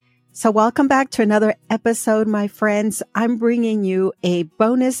So welcome back to another episode, my friends. I'm bringing you a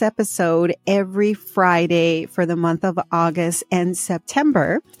bonus episode every Friday for the month of August and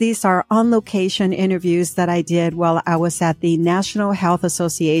September. These are on-location interviews that I did while I was at the National Health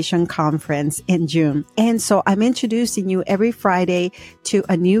Association conference in June. And so I'm introducing you every Friday to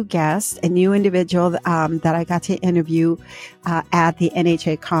a new guest, a new individual that I got to interview at the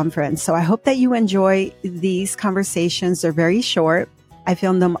NHA conference. So I hope that you enjoy these conversations. They're very short. I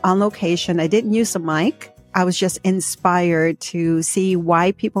filmed them on location. I didn't use a mic. I was just inspired to see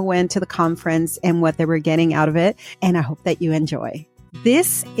why people went to the conference and what they were getting out of it. And I hope that you enjoy.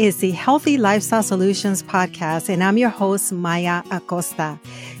 This is the Healthy Lifestyle Solutions podcast, and I'm your host, Maya Acosta.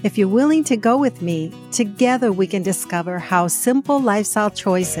 If you're willing to go with me, together we can discover how simple lifestyle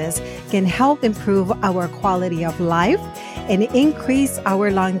choices can help improve our quality of life and increase our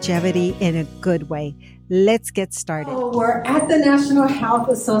longevity in a good way. Let's get started. So we're at the National Health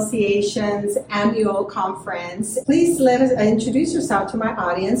Association's annual conference. Please let us introduce yourself to my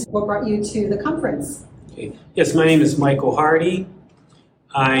audience. What brought you to the conference? Okay. Yes, my name is Michael Hardy.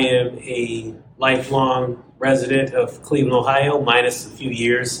 I am a lifelong resident of Cleveland, Ohio, minus a few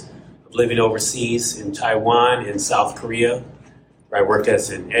years of living overseas in Taiwan and South Korea, where I worked as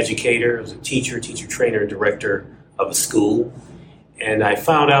an educator, as a teacher trainer, director of a school. And I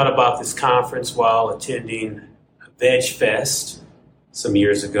found out about this conference while attending Veg Fest some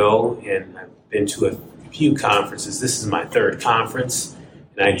years ago, and I've been to a few conferences. This is my third conference,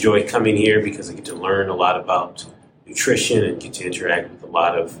 and I enjoy coming here because I get to learn a lot about nutrition and get to interact with a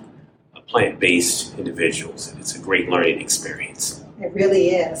lot of plant-based individuals. And it's a great learning experience. It really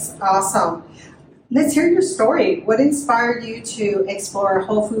is. Awesome. Let's hear your story. What inspired you to explore a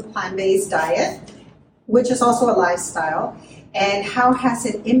whole food plant-based diet, which is also a lifestyle? And how has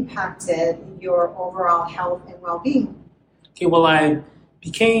it impacted your overall health and well-being? Okay, well, I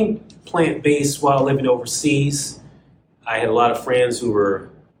became plant-based while living overseas. I had a lot of friends who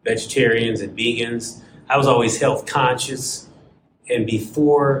were vegetarians and vegans. I was always health conscious. And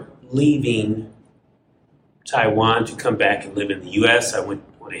before leaving Taiwan to come back and live in the U.S., I went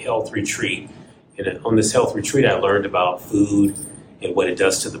on a health retreat. And on this health retreat, I learned about food and what it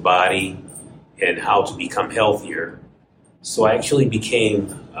does to the body and how to become healthier. So I actually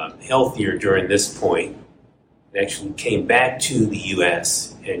became healthier during this point, and actually came back to the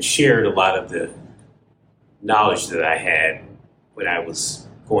U.S. and shared a lot of the knowledge that I had when I was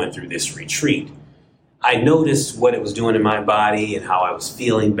going through this retreat. I noticed what it was doing in my body and how I was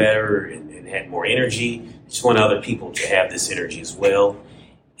feeling better and had more energy. I just want other people to have this energy as well.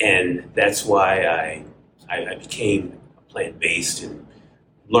 And that's why I became plant-based and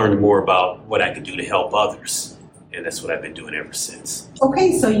learned more about what I could do to help others. And that's what I've been doing ever since.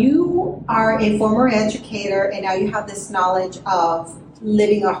 Okay, so you are a former educator, and now you have this knowledge of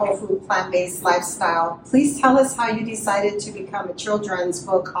living a whole food plant-based lifestyle. Please tell us how you decided to become a children's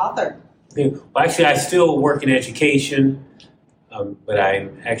book author. Okay. Well, actually, I still work in education, but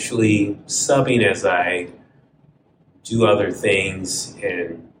I'm actually subbing as I do other things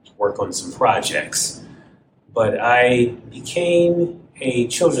and work on some projects. But I became a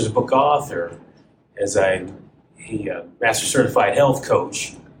children's book author as I'm a master certified health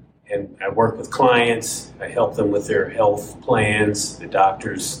coach, and I work with clients. I help them with their health plans. The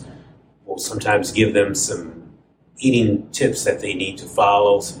doctors will sometimes give them some eating tips that they need to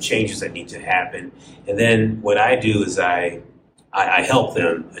follow, some changes that need to happen. And then what I do is I help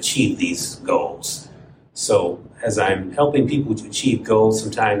them achieve these goals. So as I'm helping people to achieve goals,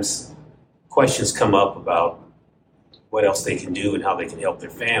 sometimes questions come up about what else they can do and how they can help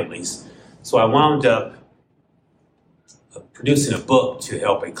their families. So I wound up producing a book to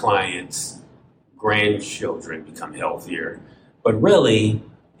help a client's grandchildren become healthier. But really,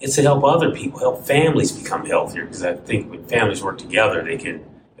 it's to help other people, help families become healthier, because I think when families work together, they can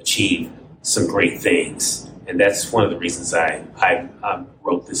achieve some great things. And that's one of the reasons I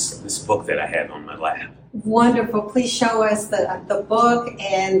wrote this book that I have on my lap. Wonderful. Please show us the book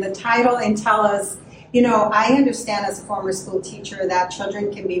and the title and tell us, I understand as a former school teacher that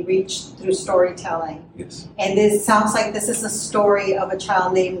children can be reached through storytelling. Yes. And this sounds like this is a story of a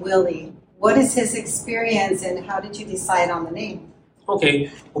child named Willie. What is his experience and how did you decide on the name? Okay.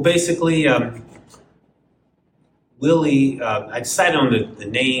 Well, basically, Willie, I decided on the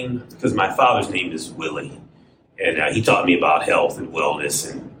name because my father's name is Willie. And he taught me about health and wellness,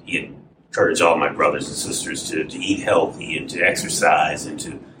 and he encouraged all my brothers and sisters to eat healthy and to exercise and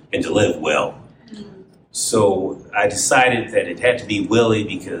to live well. So I decided that it had to be Willie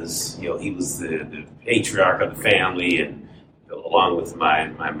because, he was the patriarch of the family, and along with my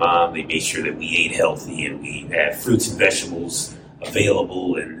mom, they made sure that we ate healthy and we had fruits and vegetables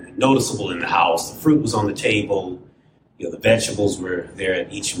available and noticeable in the house. The fruit was on the table. The vegetables were there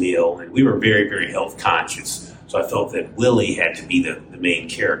at each meal, and we were very, very health conscious. So I felt that Willie had to be the main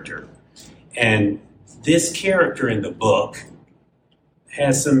character. And this character in the book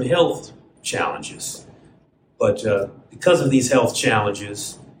has some health challenges. But because of these health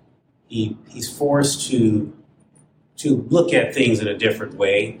challenges, he's forced to look at things in a different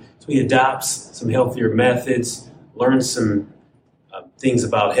way. So he adopts some healthier methods, learns some things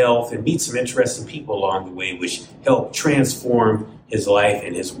about health, and meets some interesting people along the way, which help transform his life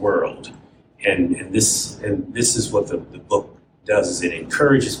and his world. And this is what the book does: is it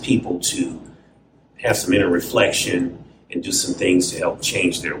encourages people to have some inner reflection and do some things to help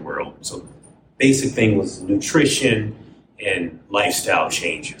change their world. So, basic thing was nutrition and lifestyle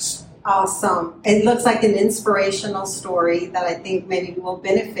changes. Awesome. It looks like an inspirational story that I think many will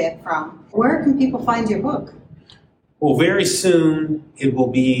benefit from. Where can people find your book? Well, very soon it will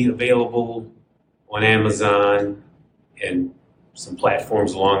be available on Amazon and some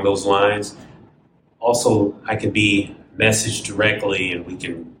platforms along those lines. Also, I can be messaged directly and we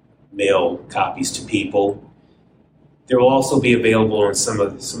can mail copies to people. There will also be available in some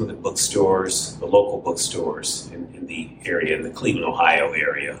of the bookstores, the local bookstores in the area, in the Cleveland, Ohio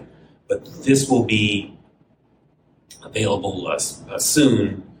area. But this will be available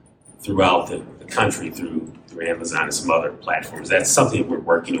soon throughout the country through Amazon and some other platforms. That's something we're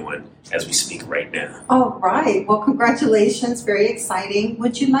working on as we speak right now. All right. Well, congratulations. Very exciting.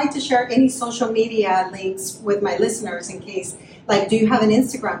 Would you like to share any social media links with my listeners in case, do you have an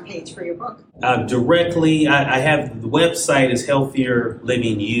Instagram page for your book? Directly, I have the website is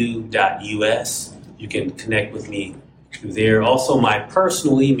healthierlivingu.us. You can connect with me through there. Also, my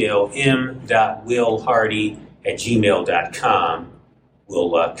personal email, m.willhardy@gmail.com,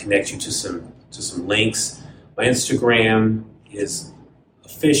 will connect you to some links. My Instagram is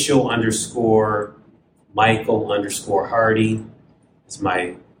official_Michael_Hardy. It's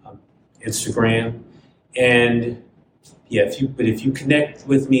my Instagram. And if you connect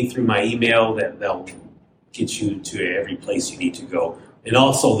with me through my email, that'll get you to every place you need to go. And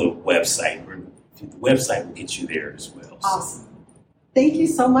also the website. The website will get you there as well. Awesome. Thank you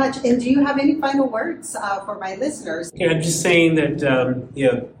so much. And do you have any final words for my listeners? Yeah, I'm just saying that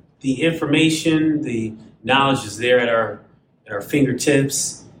the information, the knowledge is there at our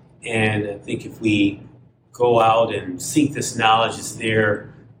fingertips, and I think if we go out and seek this knowledge, it's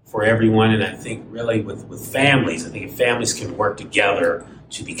there for everyone. And I think really with families, I think if families can work together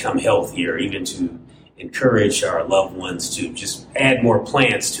to become healthier, even to encourage our loved ones to just add more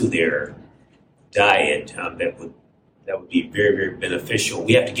plants to their diet, that would be very, very beneficial.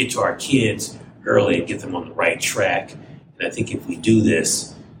 We have to get to our kids early and get them on the right track. And I think if we do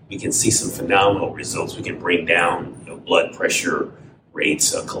this, we can see some phenomenal results. We can bring down blood pressure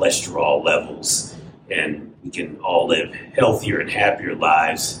rates, cholesterol levels, and we can all live healthier and happier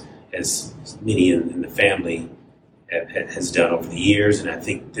lives, as many in the family has done over the years. And I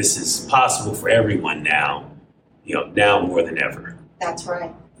think this is possible for everyone now, now more than ever. That's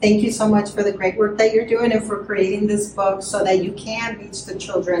right. Thank you so much for the great work that you're doing and for creating this book so that you can reach the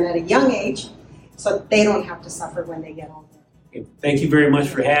children at a young age so they don't have to suffer when they get older. Thank you very much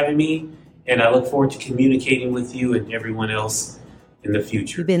for having me, and I look forward to communicating with you and everyone else in the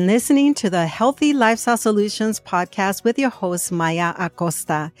future. You've been listening to the Healthy Lifestyle Solutions podcast with your host, Maya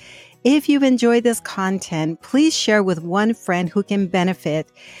Acosta. If you've enjoyed this content, please share with one friend who can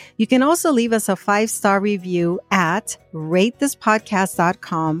benefit. You can also leave us a 5-star review at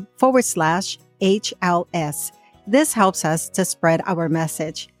ratethispodcast.com/HLS. This helps us to spread our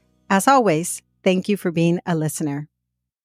message. As always, thank you for being a listener.